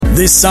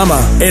This summer,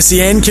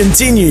 SEN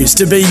continues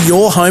to be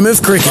your home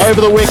of cricket.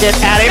 Over the wicket,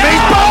 at him,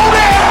 he's bowled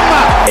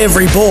him!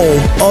 Every ball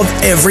of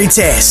every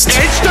test.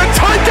 It's the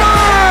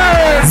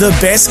taker! The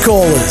best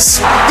callers.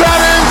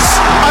 That is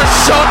a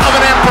shot of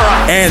an emperor!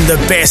 And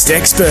the best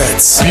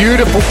experts.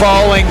 Beautiful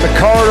bowling, the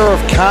corridor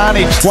of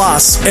carnage.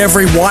 Plus,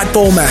 every white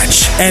ball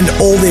match and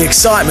all the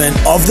excitement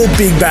of the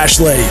Big Bash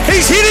League.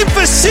 He's hit him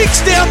for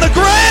 6 down the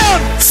ground!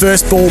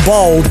 First ball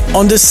bowled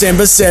on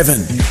December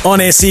 7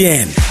 on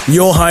SEN,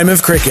 your home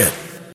of cricket.